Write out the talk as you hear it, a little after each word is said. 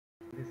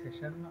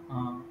session,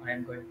 I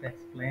am going to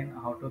explain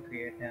how to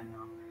create an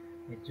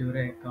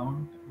Azure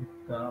account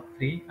with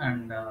free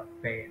and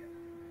paid,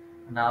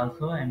 and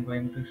also I am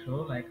going to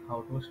show like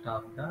how to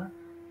stop the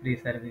free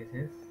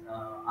services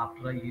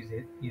after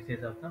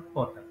usage of the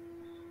portal.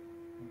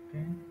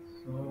 Okay,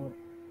 so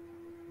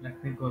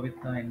let me go with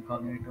the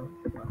incognito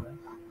for this.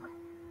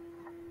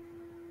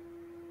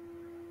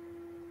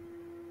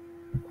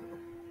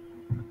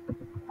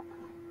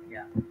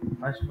 Yeah,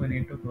 first we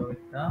need to go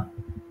with the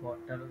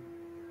portal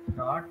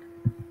dot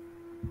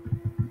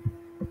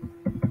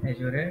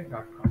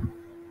azure.com.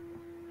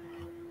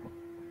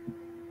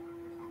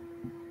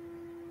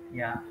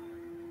 Yeah,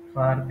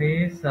 for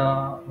this,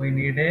 we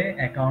need a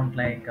account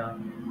like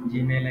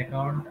Gmail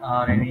account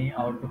or any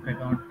Outlook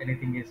account.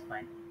 Anything is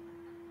fine.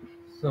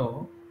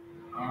 So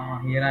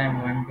here I am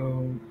going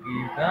to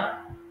give the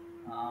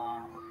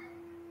uh,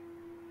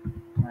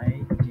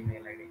 my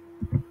Gmail ID.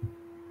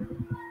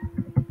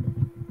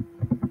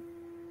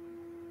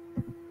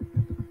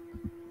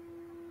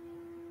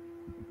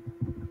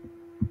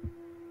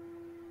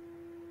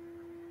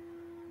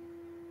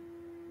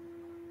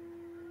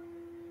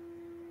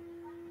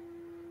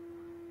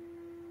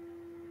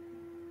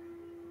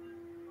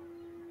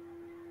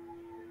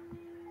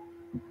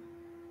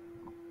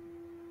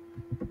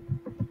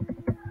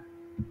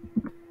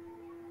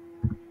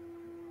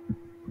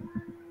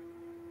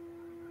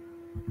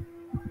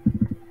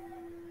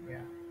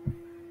 Yeah,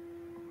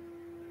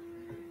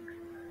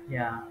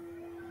 yeah.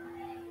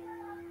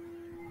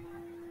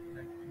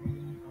 Let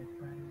me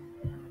open.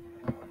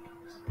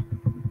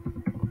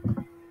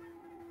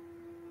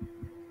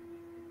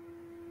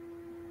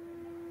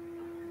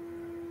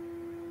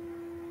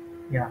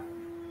 Yeah,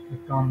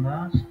 click on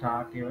the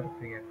start your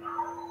free account.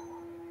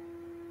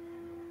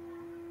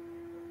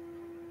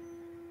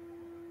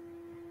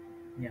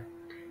 Yeah.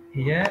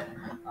 Here,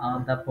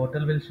 the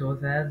portal will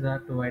shows as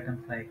two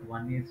items like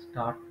one is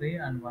start free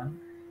and one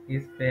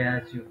is pay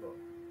as you go.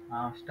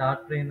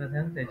 Start free in the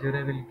sense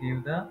Azure will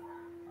give the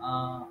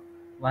uh,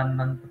 1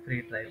 month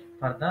free trial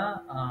for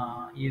the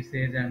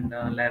usage and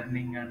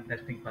learning and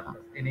testing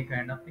purpose. Any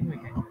kind of thing we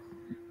can use.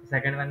 The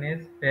second one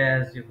is pay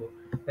as you go.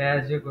 Pay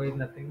as you go is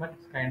nothing but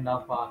it's kind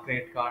of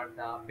credit card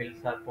bills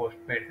or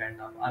postpaid kind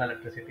of or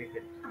electricity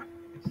bill.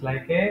 It's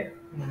like a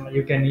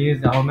you can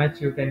use how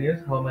much you can use,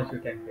 how much you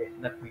can pay.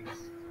 That means.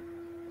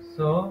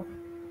 So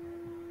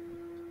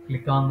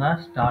click on the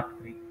start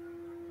free.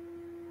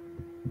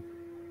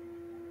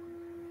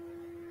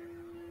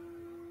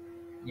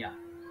 Yeah.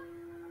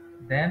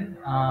 Then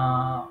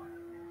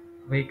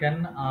we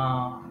can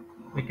uh,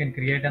 we can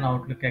create an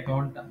Outlook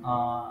account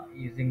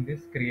using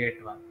this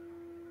create one.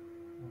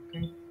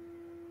 Okay.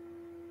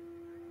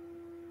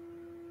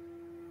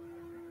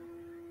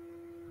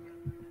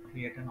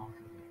 Create an Outlook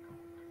account.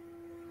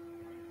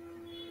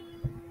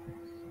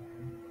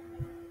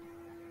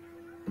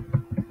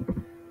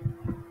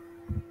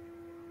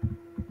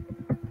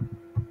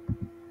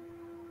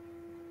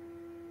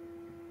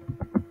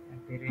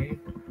 At the rate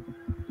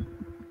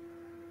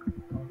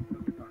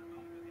outlook.com.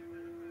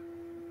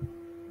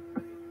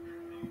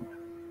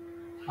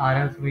 Or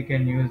else we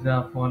can use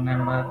a phone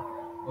number.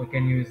 We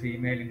can use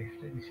email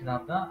instead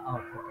of the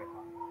Outlook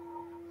account.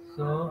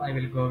 So I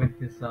will go with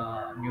this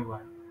new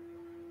one.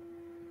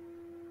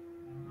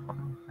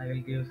 I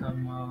will give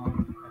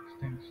some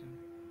extension.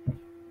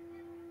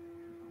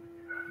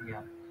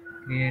 Yeah.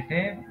 Create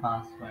a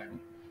password.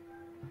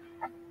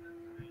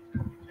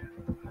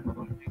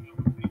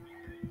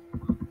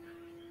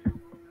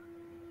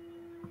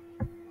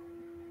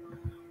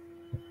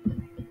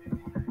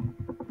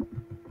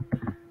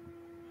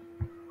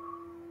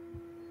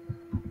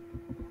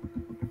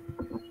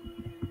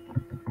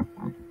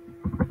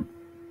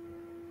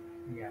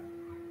 Yeah.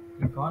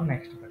 Click on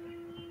next button.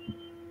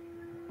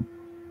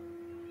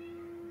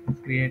 It's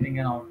creating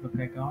an Outlook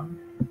account.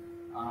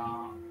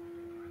 Uh,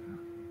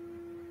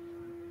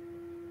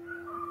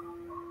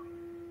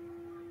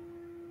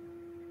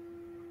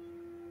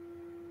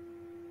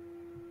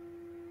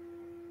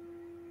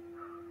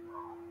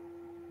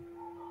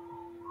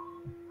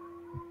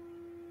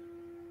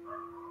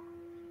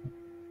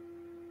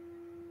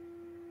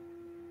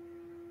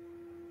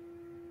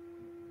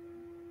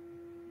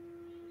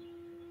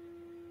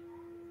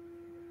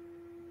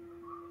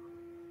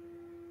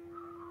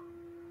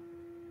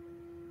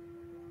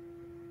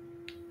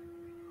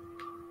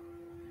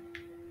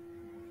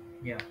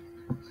 yeah.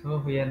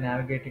 So we are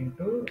navigating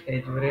to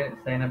Azure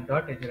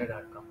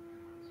signup.azure.com.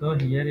 So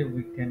here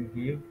we can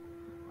give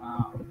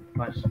uh,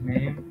 first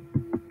name,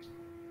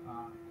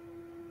 uh,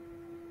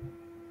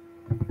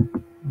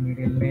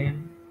 middle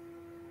name.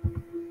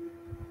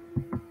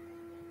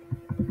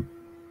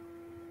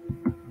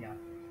 Yeah.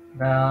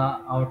 The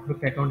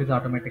Outlook account is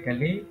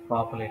automatically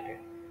populated.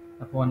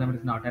 The phone number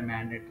is not a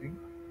mandatory.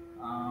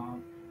 Uh,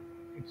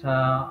 it's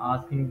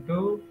asking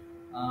to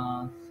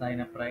sign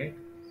up, right?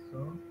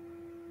 So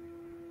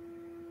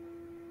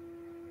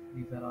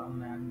these are all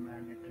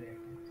mandatory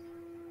items.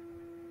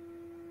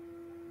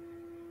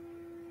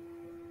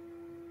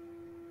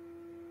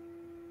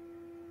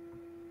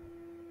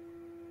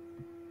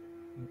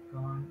 click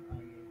on I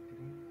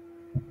agree.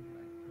 Would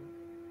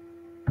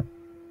like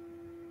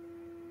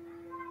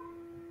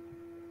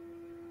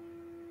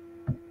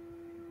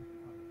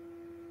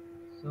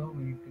so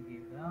we need to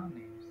give the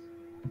names,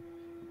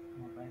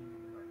 mobile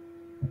number.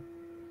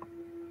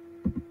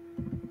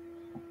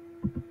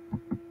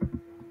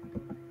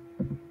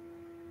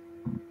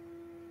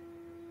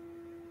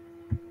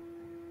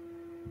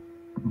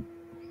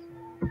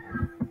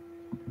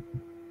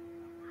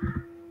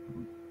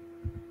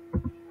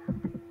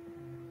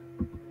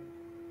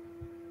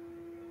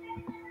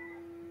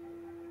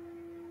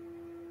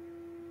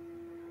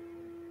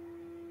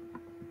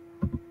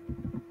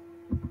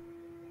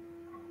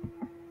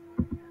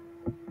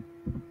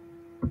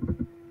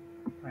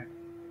 Right.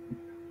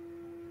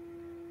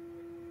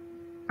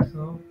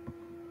 So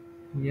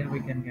here we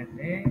can get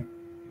a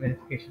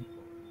verification code.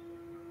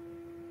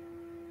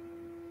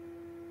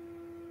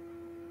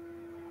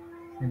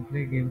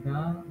 Simply give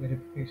the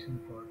verification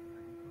code.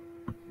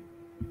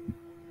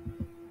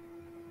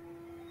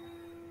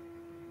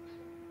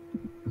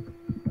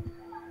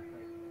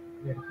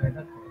 Verify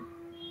the code.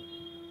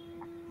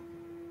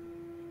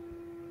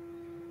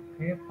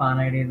 Okay, PAN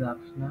ID is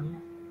optional.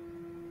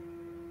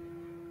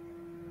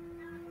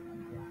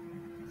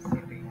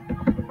 City.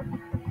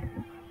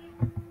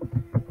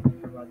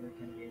 Hyderabad we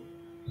can give.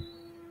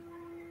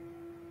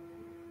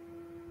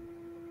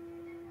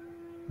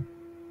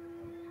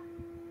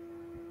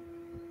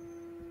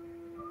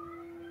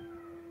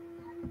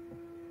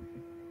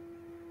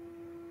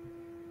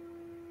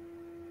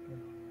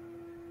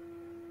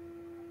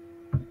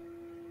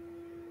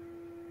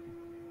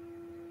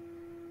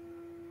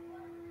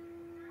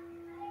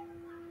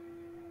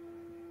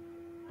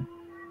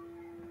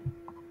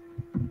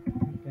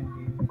 We can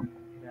give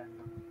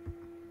random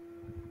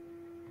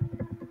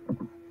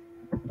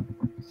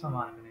some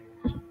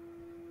organization.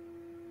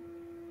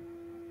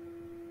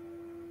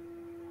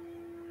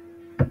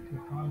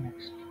 Click on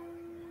next.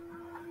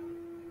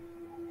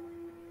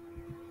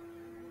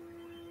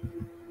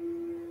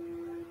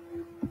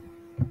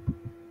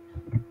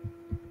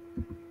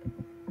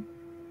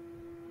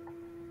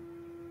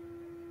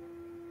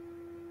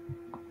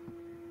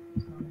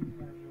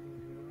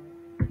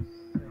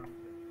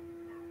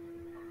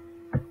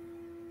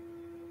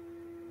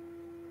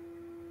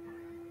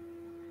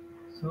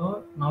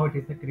 So now it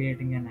is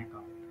creating an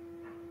account.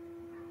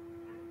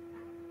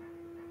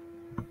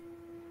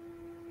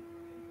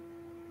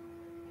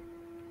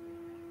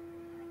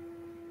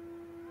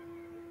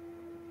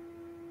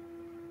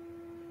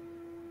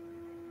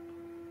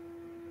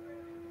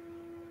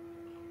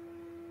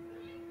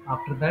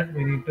 After that,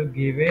 we need to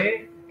give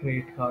a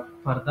credit card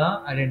for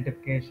the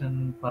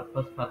identification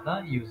purpose for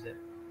the user.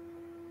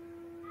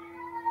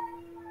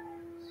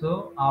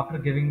 So after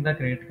giving the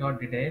credit card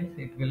details,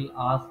 it will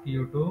ask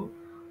you to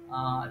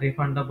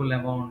refundable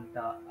amount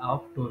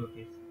of 2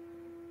 rupees.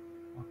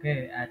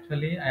 Okay,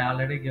 actually I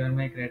already given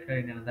my credit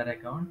card in another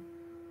account.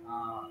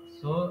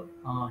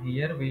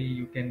 Here we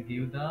you can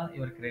give the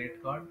your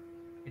credit card.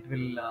 It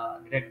will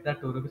deduct the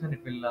 2 rupees and it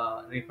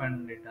will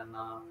refund it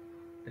on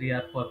 3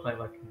 or 4 5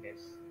 working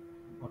days.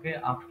 Okay,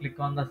 after click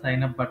on the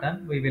sign up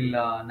button, we will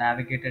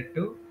navigate it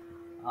to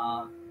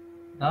uh,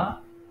 the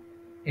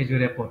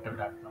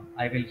azureportal.com.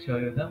 I will show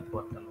you the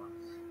portal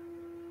once.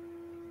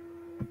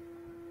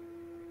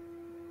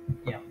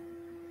 Yeah.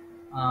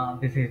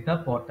 This is the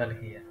portal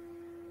here.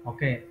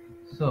 Okay,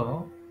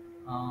 so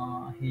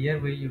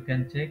here you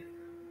can check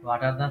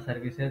what are the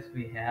services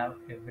we have,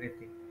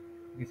 everything.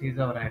 This is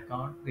our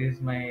account. This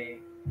is my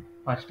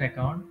first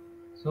account.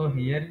 So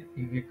here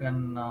you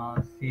can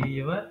see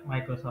your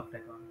Microsoft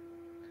account.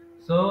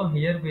 So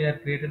here we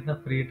have created the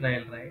free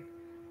trial, right?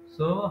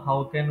 So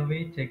how can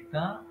we check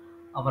the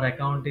our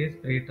account is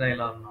free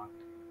trial or not?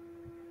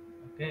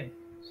 Okay,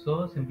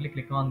 so simply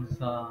click on this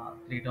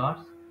three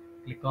dots,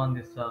 click on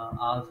this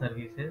all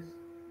services.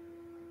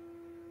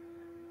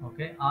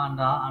 Okay, and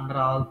under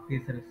all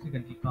these services you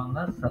can click on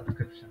the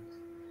subscriptions.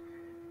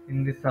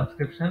 In this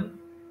subscription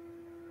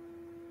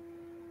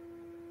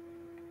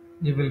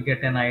you will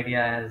get an idea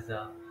as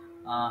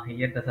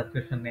here the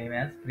subscription name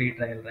as free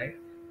trial, right?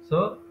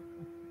 So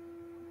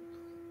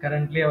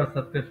currently our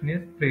subscription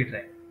is free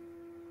trial.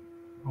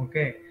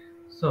 Okay,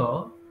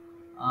 so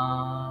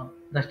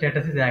the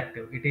status is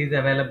active. It is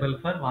available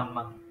for 1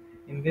 month.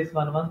 In this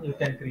 1 month you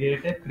can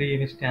create a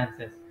free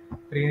instances.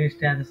 Free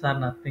instances are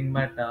nothing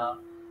but uh,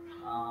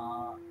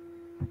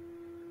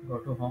 go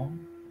to home.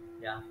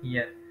 Yeah,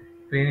 here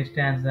free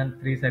instance and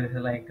free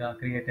services like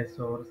create a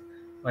source,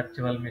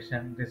 virtual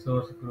mission,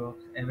 resource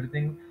groups,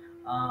 everything.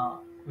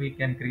 We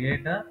can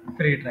create a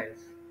free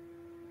trials.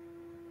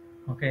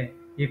 Okay,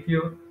 if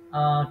you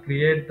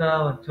create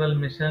the virtual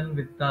mission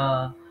with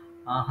the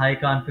high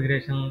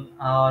configuration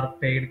or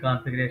paid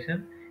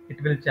configuration,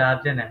 it will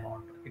charge an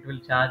amount. It will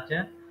charge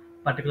a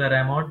particular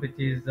amount which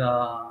is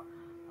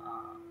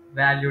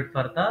valued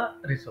for the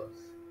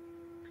resource.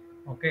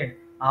 Okay,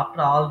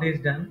 after all this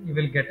done, you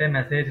will get a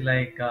message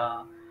like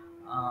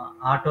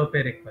auto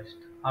pay request.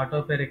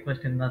 Auto pay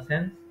request in the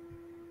sense,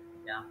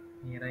 yeah,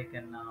 here I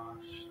can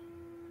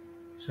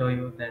show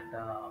you that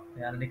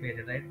we already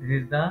created, right?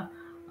 This is the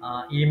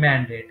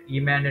e-mandate.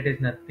 E-mandate is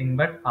nothing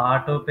but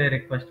auto pay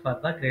request for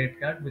the credit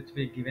card which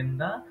we give in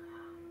the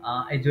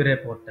Azure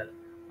portal.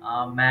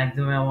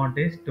 Maximum amount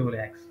is 2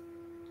 lakhs.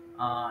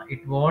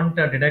 It won't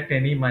deduct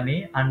any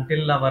money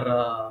until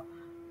our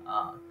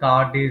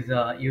card is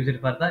used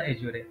for the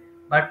Azure.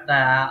 But the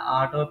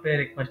auto pay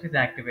request is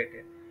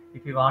activated.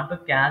 If you want to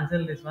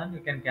cancel this one, you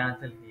can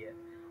cancel here.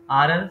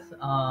 Or else,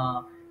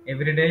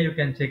 every day you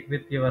can check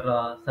with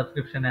your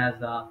subscription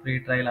as a free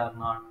trial or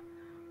not.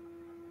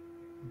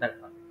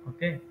 That one.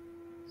 Okay.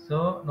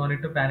 So no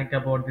need to panic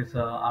about this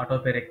auto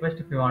pay request.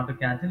 If you want to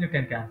cancel, you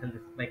can cancel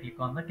this by click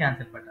on the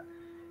cancel button.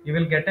 You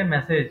will get a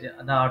message,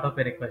 the auto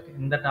pay request.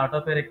 In that auto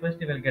pay request,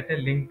 you will get a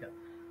link,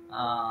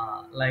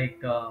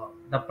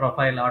 the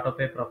profile, auto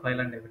pay profile,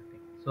 and everything,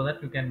 so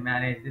that you can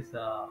manage this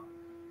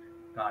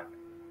card.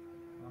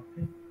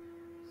 Okay.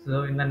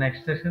 So in the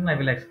next session, I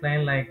will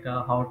explain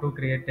how to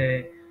create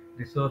a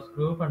resource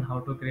group and how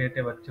to create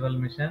a virtual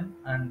mission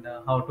and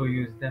how to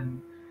use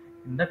them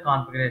in the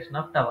configuration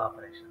of Tava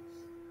operation.